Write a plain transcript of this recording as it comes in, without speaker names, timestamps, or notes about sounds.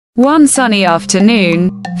One sunny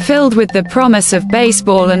afternoon, filled with the promise of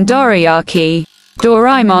baseball and dorayaki,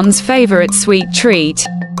 Doraemon's favorite sweet treat,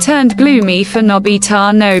 turned gloomy for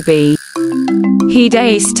Nobita Nobi. He'd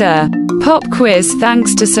aced a pop quiz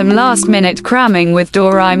thanks to some last-minute cramming with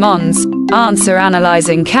Doraemon's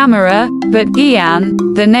answer-analyzing camera, but Gian,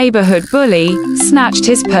 the neighborhood bully, snatched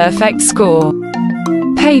his perfect score.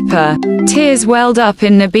 Paper. Tears welled up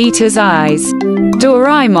in Nobita's eyes.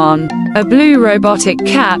 Doraemon, a blue robotic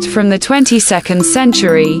cat from the 22nd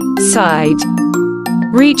century, sighed.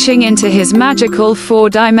 Reaching into his magical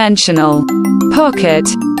four-dimensional pocket,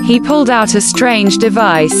 he pulled out a strange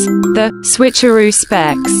device, the switcheroo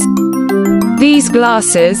specs. These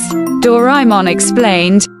glasses, Doraemon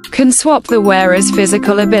explained, can swap the wearer's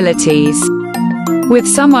physical abilities with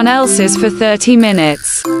someone else's for 30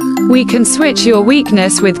 minutes. We can switch your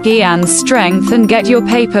weakness with Gian's strength and get your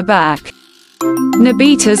paper back.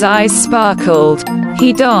 Nobita's eyes sparkled.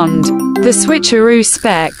 He donned the switcheroo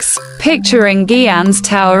specs, picturing Gian's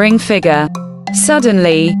towering figure.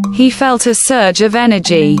 Suddenly, he felt a surge of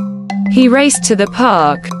energy. He raced to the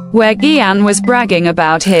park, where Gian was bragging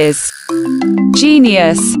about his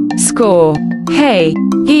genius score. "Hey,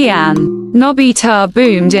 Gian," Nobita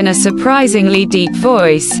boomed in a surprisingly deep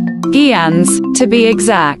voice. "Gian's, to be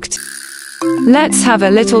exact. Let's have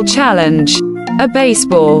a little challenge. A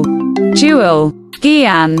baseball duel."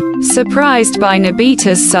 Gian, surprised by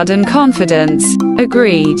Nobita's sudden confidence,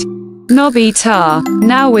 agreed. Nobita,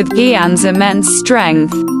 now with Gian's immense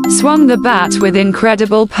strength, swung the bat with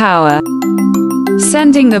incredible power,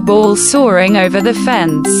 sending the ball soaring over the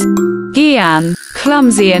fence. Gian,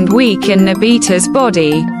 clumsy and weak in Nobita's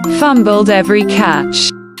body, fumbled every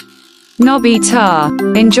catch. Nobita,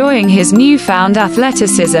 enjoying his newfound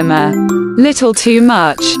athleticism a little too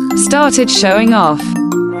much, started showing off.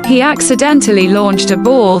 He accidentally launched a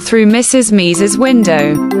ball through Mrs. Mise's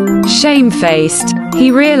window. Shamefaced,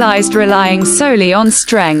 he realized relying solely on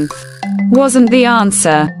strength wasn't the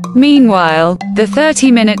answer. Meanwhile, the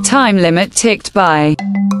 30-minute time limit ticked by.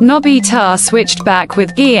 Nobita switched back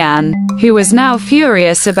with Gian, who was now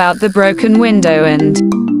furious about the broken window and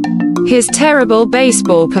his terrible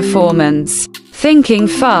baseball performance. Thinking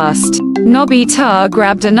fast, Nobita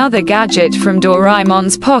grabbed another gadget from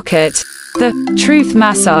Doraemon's pocket, the truth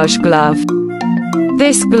massage glove.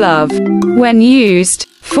 This glove, when used,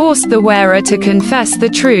 forced the wearer to confess the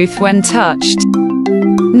truth when touched.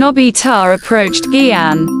 Nobita approached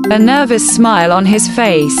Gian, a nervous smile on his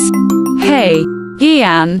face. "Hey,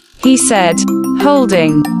 Gian," he said,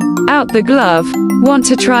 holding out the glove, "want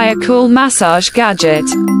to try a cool massage gadget?"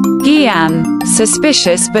 Gian,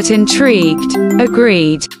 suspicious but intrigued,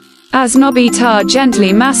 agreed. As Nobita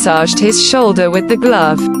gently massaged his shoulder with the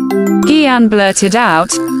glove, Gian blurted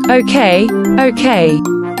out, okay,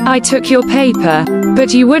 I took your paper,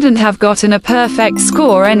 but you wouldn't have gotten a perfect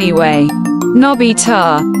score anyway."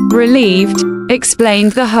 Nobita, relieved,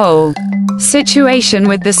 explained the whole situation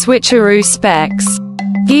with the switcheroo specs.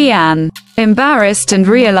 Gian, embarrassed and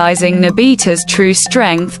realizing Nobita's true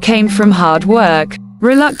strength came from hard work,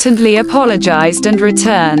 reluctantly apologized and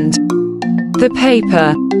returned the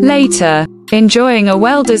paper. Later, enjoying a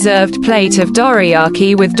well-deserved plate of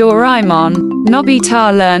dorayaki with Doraemon,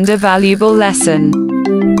 Nobita learned a valuable lesson.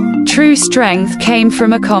 True strength came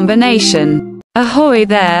from a combination. Ahoy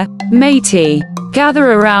there, matey.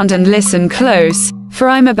 Gather around and listen close, for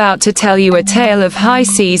I'm about to tell you a tale of high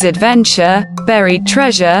seas adventure, buried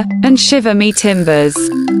treasure, and shiver me timbers.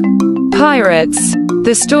 Pirates.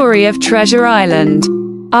 The story of Treasure Island.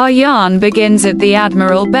 Our yarn begins at the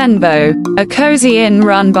Admiral Benbow, a cozy inn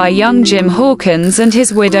run by young Jim Hawkins and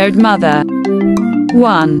his widowed mother.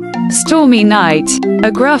 One stormy night, a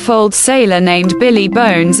gruff old sailor named Billy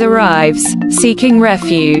Bones arrives, seeking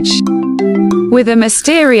refuge with a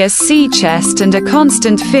mysterious sea chest and a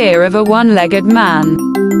constant fear of a one-legged man.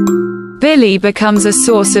 Billy becomes a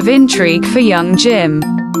source of intrigue for young Jim.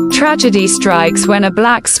 Tragedy strikes when a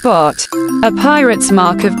black spot, a pirate's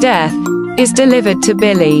mark of death, is delivered to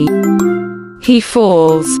Billy. He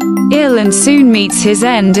falls ill and soon meets his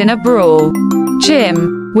end in a brawl.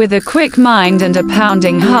 Jim, with a quick mind and a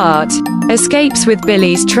pounding heart, escapes with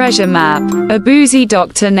Billy's treasure map, a boozy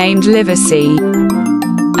doctor named Livesey,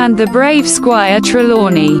 and the brave Squire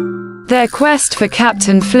Trelawney. Their quest for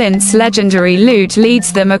Captain Flint's legendary loot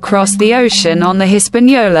leads them across the ocean on the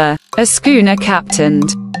Hispaniola, a schooner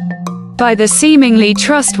captained by the seemingly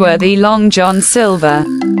trustworthy Long John Silver.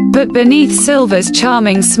 But beneath Silver's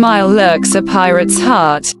charming smile lurks a pirate's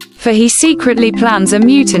heart, for he secretly plans a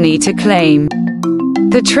mutiny to claim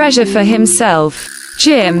the treasure for himself.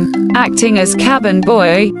 Jim, acting as cabin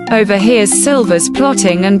boy, overhears Silver's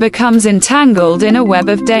plotting and becomes entangled in a web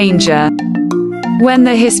of danger. When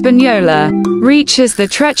the Hispaniola reaches the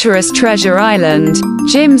treacherous treasure island,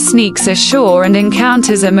 Jim sneaks ashore and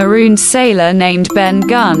encounters a marooned sailor named Ben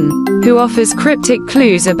Gunn, who offers cryptic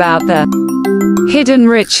clues about the hidden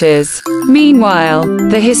riches. Meanwhile,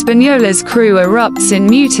 the Hispaniola's crew erupts in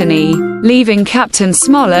mutiny, leaving Captain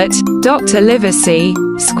Smollett, Dr. Livesey,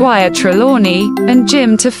 Squire Trelawney, and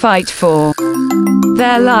Jim to fight for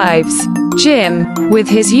their lives. Jim, with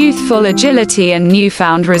his youthful agility and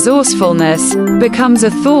newfound resourcefulness, becomes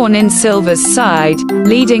a thorn in Silver's side,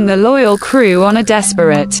 leading the loyal crew on a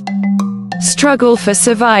desperate struggle for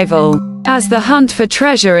survival. As the hunt for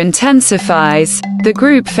treasure intensifies, the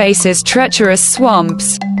group faces treacherous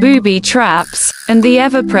swamps, booby traps, and the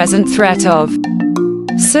ever-present threat of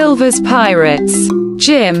Silver's pirates.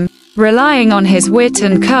 Jim, relying on his wit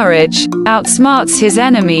and courage, outsmarts his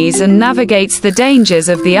enemies and navigates the dangers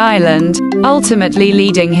of the island, ultimately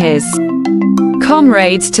leading his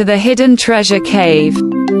comrades to the hidden treasure cave.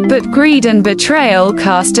 But greed and betrayal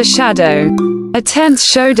cast a shadow. A tense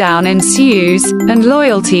showdown ensues, and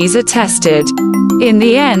loyalties are tested. In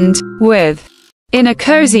the end, in a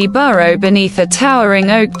cozy burrow beneath a towering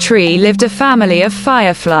oak tree lived a family of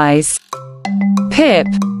fireflies. Pip,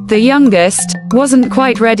 the youngest, wasn't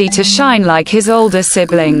quite ready to shine like his older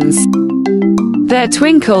siblings. Their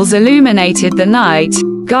twinkles illuminated the night,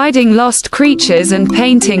 guiding lost creatures and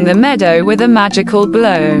painting the meadow with a magical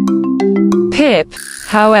glow. Pip,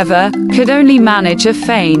 however, could only manage a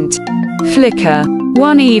faint flicker.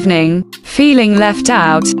 One evening, feeling left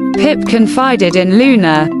out, Pip confided in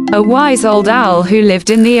Luna, a wise old owl who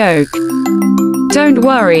lived in the oak. "Don't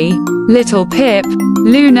worry, little Pip,"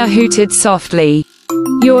 Luna hooted softly.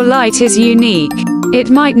 "Your light is unique.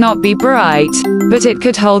 It might not be bright, but it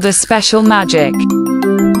could hold a special magic."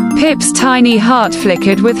 Pip's tiny heart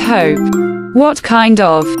flickered with hope. "What kind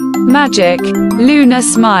of magic?" Luna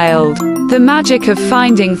smiled. "The magic of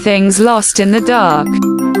finding things lost in the dark."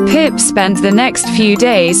 Pip spent the next few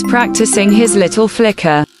days practicing his little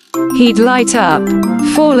flicker. He'd light up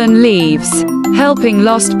fallen leaves, helping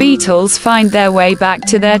lost beetles find their way back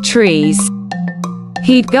to their trees.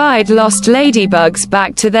 He'd guide lost ladybugs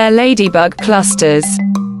back to their ladybug clusters.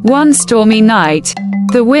 One stormy night,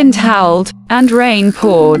 the wind howled, and rain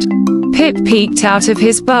poured. Pip peeked out of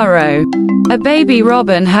his burrow. A baby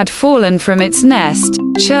robin had fallen from its nest,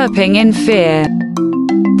 chirping in fear.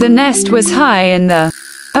 The nest was high in the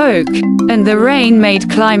oak, and the rain made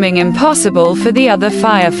climbing impossible for the other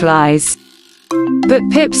fireflies. But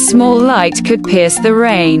Pip's small light could pierce the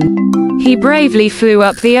rain. He bravely flew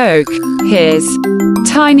up the oak, his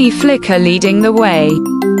tiny flicker leading the way.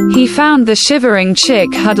 He found the shivering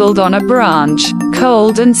chick huddled on a branch,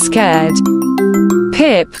 cold and scared.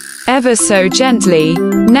 Pip, ever so gently,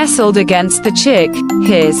 nestled against the chick,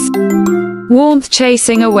 his warmth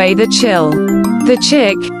chasing away the chill. The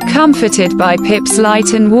chick, comforted by Pip's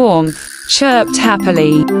light and warmth, chirped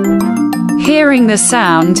happily. Hearing the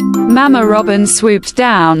sound, Mama Robin swooped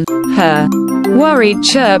down, her worried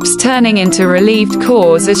chirps turning into relieved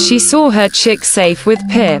caws as she saw her chick safe with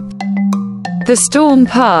Pip. The storm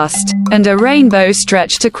passed, and a rainbow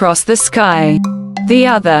stretched across the sky. The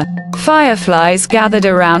other fireflies gathered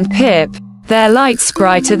around Pip, their lights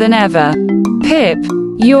brighter than ever. "Pip,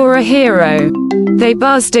 you're a hero," they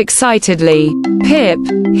buzzed excitedly. Pip,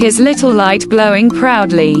 his little light glowing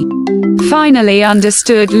proudly, finally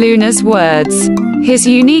understood Luna's words. His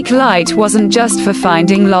unique light wasn't just for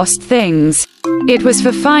finding lost things. It was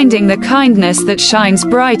for finding the kindness that shines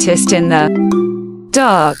brightest in the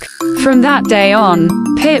dark. From that day on,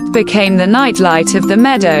 Pip became the nightlight of the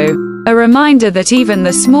meadow, a reminder that even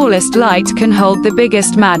the smallest light can hold the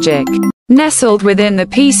biggest magic. Nestled within the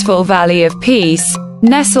peaceful Valley of Peace,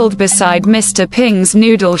 nestled beside Mr. Ping's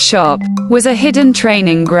noodle shop, was a hidden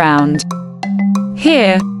training ground.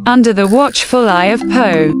 Here, under the watchful eye of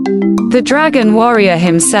Po, the dragon warrior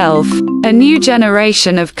himself, a new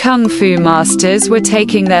generation of kung fu masters were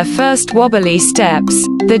taking their first wobbly steps,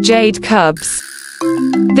 the Jade Cubs.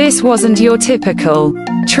 This wasn't your typical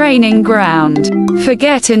training ground.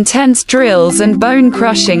 Forget intense drills and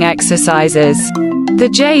bone-crushing exercises. The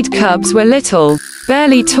Jade Cubs were little,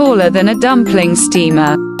 barely taller than a dumpling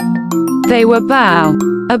steamer. They were Bao,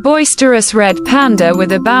 a boisterous red panda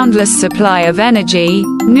with a boundless supply of energy,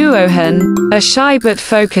 Nuohan, a shy but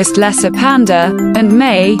focused lesser panda, and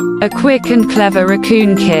May, a quick and clever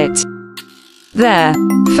raccoon kit. Their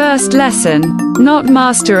first lesson, not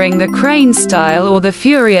mastering the crane style or the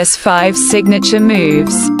Furious Five's signature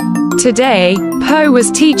moves. Today, Po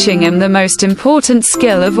was teaching him the most important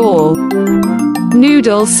skill of all.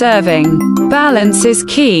 Noodle serving. Balance is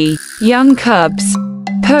key. Young cubs.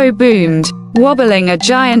 Po boomed, wobbling a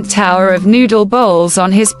giant tower of noodle bowls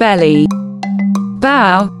on his belly.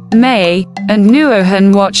 Bao, Mei, and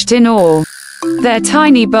Nuohan watched in awe, their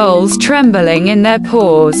tiny bowls trembling in their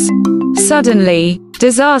paws. Suddenly,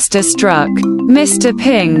 disaster struck. Mr.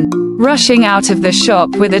 Ping, rushing out of the shop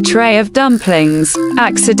with a tray of dumplings,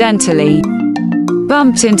 accidentally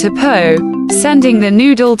bumped into Po, sending the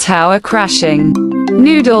noodle tower crashing.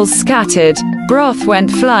 Noodles scattered, broth went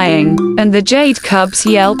flying, and the jade cubs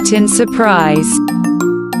yelped in surprise.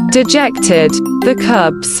 Dejected, the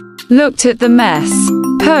cubs looked at the mess.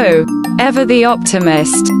 Po, ever the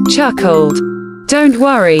optimist, chuckled. Don't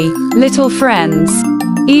worry, little friends.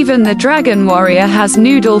 Even the dragon warrior has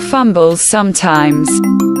noodle fumbles sometimes.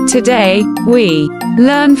 Today, we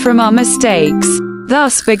learn from our mistakes.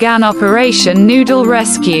 Thus began Operation Noodle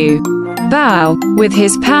Rescue. Bao, with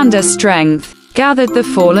his panda strength, gathered the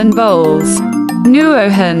fallen bowls.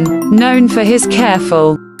 Nuohan, known for his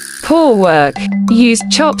careful paw work, used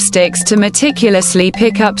chopsticks to meticulously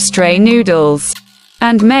pick up stray noodles.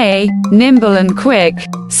 And Mei, nimble and quick,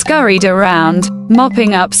 scurried around,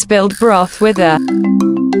 mopping up spilled broth with a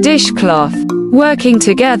dishcloth. Working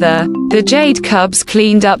together, the jade cubs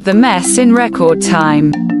cleaned up the mess in record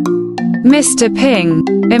time. Mr. Ping,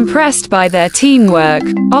 impressed by their teamwork,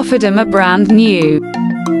 offered them a brand new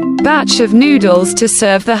batch of noodles to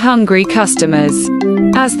serve the hungry customers.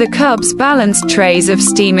 As the cubs balanced trays of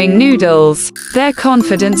steaming noodles, their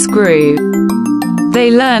confidence grew.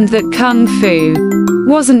 They learned that Kung Fu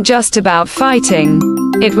wasn't just about fighting.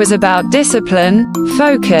 It was about discipline,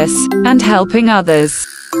 focus, and helping others.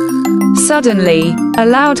 Suddenly, a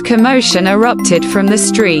loud commotion erupted from the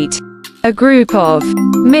street. A group of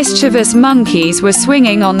mischievous monkeys were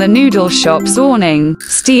swinging on the noodle shop's awning,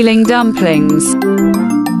 stealing dumplings.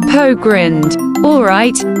 Po grinned. All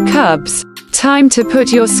right, cubs. Time to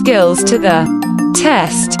put your skills to the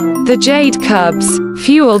test. The jade cubs,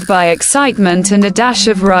 fueled by excitement and a dash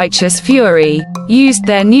of righteous fury, used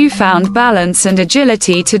their newfound balance and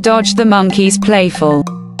agility to dodge the monkeys' playful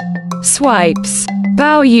swipes.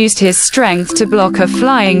 Bao used his strength to block a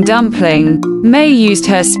flying dumpling. Mei used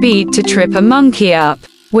her speed to trip a monkey up,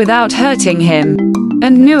 without hurting him.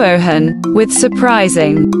 And Nuohan, with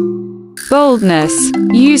surprising boldness,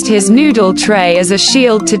 used his noodle tray as a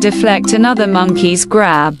shield to deflect another monkey's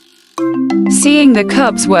grab. Seeing the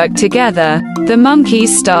cubs work together, the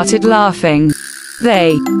monkeys started laughing.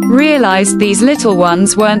 They realized these little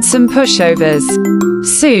ones weren't some pushovers.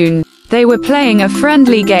 Soon, they were playing a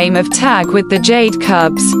friendly game of tag with the jade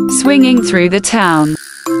cubs, swinging through the town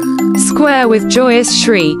square with joyous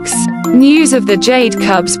shrieks. News of the jade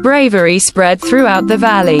cubs' bravery spread throughout the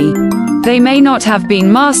valley. They may not have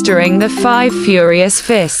been mastering the 5 furious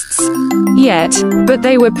fists yet, but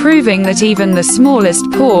they were proving that even the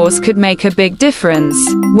smallest paws could make a big difference,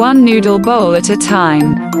 one noodle bowl at a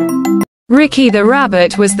time. Ricky the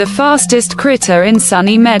rabbit was the fastest critter in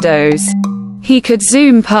Sunny Meadows. He could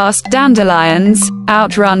zoom past dandelions,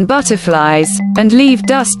 outrun butterflies, and leave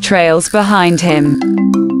dust trails behind him.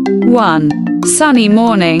 One sunny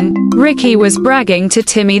morning, Ricky was bragging to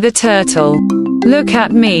Timmy the turtle. Look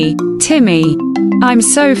at me, Timmy. I'm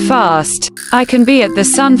so fast, I can be at the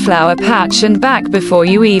sunflower patch and back before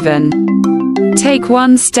you even take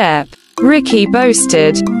one step. Ricky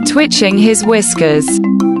boasted, twitching his whiskers.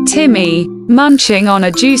 Timmy, munching on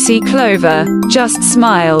a juicy clover, just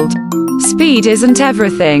smiled. Speed isn't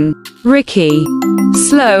everything, Ricky.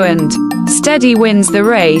 Slow and steady wins the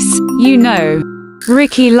race, you know.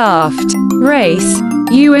 Ricky laughed. Race?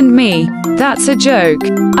 You and me? That's a joke.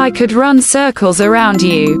 I could run circles around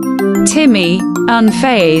you. Timmy,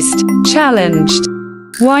 unfazed, challenged.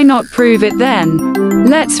 Why not prove it then?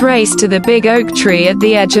 Let's race to the big oak tree at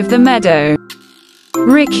the edge of the meadow.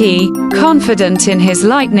 Ricky, confident in his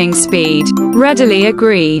lightning speed, readily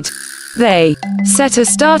agreed. They set a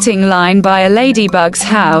starting line by a ladybug's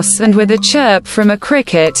house, and with a chirp from a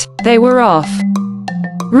cricket, they were off.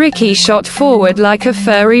 Ricky shot forward like a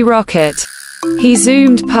furry rocket. He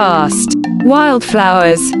zoomed past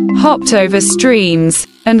wildflowers, hopped over streams,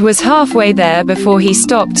 and was halfway there before he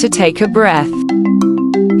stopped to take a breath.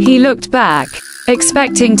 He looked back,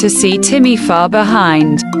 expecting to see Timmy far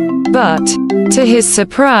behind. But, to his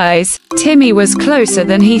surprise, Timmy was closer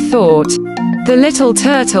than he thought. The little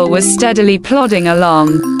turtle was steadily plodding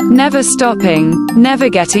along, never stopping, never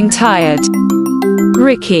getting tired.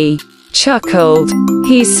 Ricky chuckled.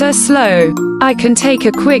 He's so slow, I can take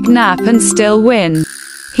a quick nap and still win.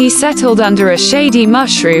 He settled under a shady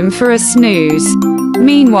mushroom for a snooze.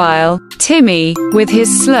 Meanwhile, Timmy, with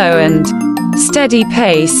his slow and steady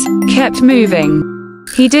pace, kept moving.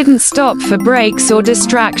 He didn't stop for breaks or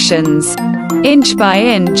distractions. Inch by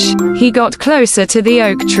inch, he got closer to the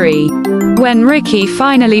oak tree. When Ricky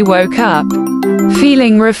finally woke up,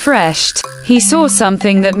 feeling refreshed, he saw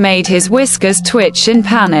something that made his whiskers twitch in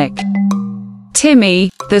panic.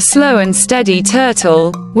 Timmy, the slow and steady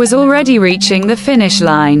turtle, was already reaching the finish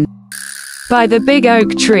line. By the big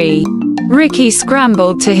oak tree, Ricky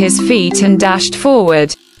scrambled to his feet and dashed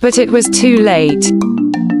forward, but it was too late.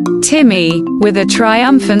 Timmy, with a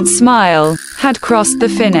triumphant smile, had crossed the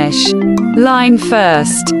finish line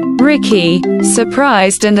first. Ricky,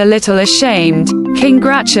 surprised and a little ashamed,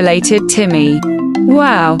 congratulated Timmy.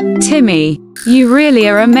 "Wow, Timmy, you really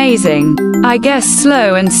are amazing. I guess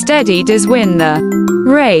slow and steady does win the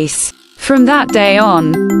race." From that day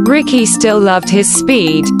on, Ricky still loved his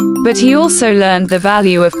speed, but he also learned the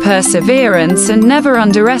value of perseverance and never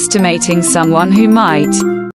underestimating someone who might